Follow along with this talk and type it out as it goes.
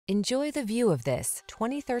Enjoy the view of this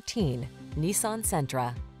 2013 Nissan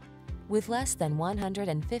Sentra. With less than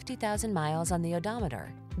 150,000 miles on the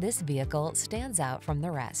odometer, this vehicle stands out from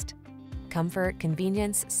the rest. Comfort,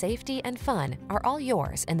 convenience, safety, and fun are all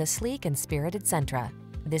yours in the sleek and spirited Sentra.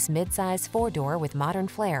 This midsize four-door with modern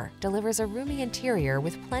flair delivers a roomy interior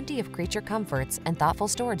with plenty of creature comforts and thoughtful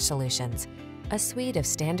storage solutions, a suite of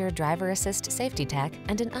standard driver assist safety tech,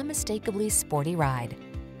 and an unmistakably sporty ride.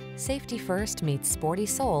 Safety first meets sporty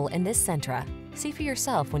soul in this Sentra. See for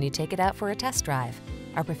yourself when you take it out for a test drive.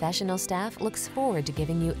 Our professional staff looks forward to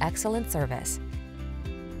giving you excellent service.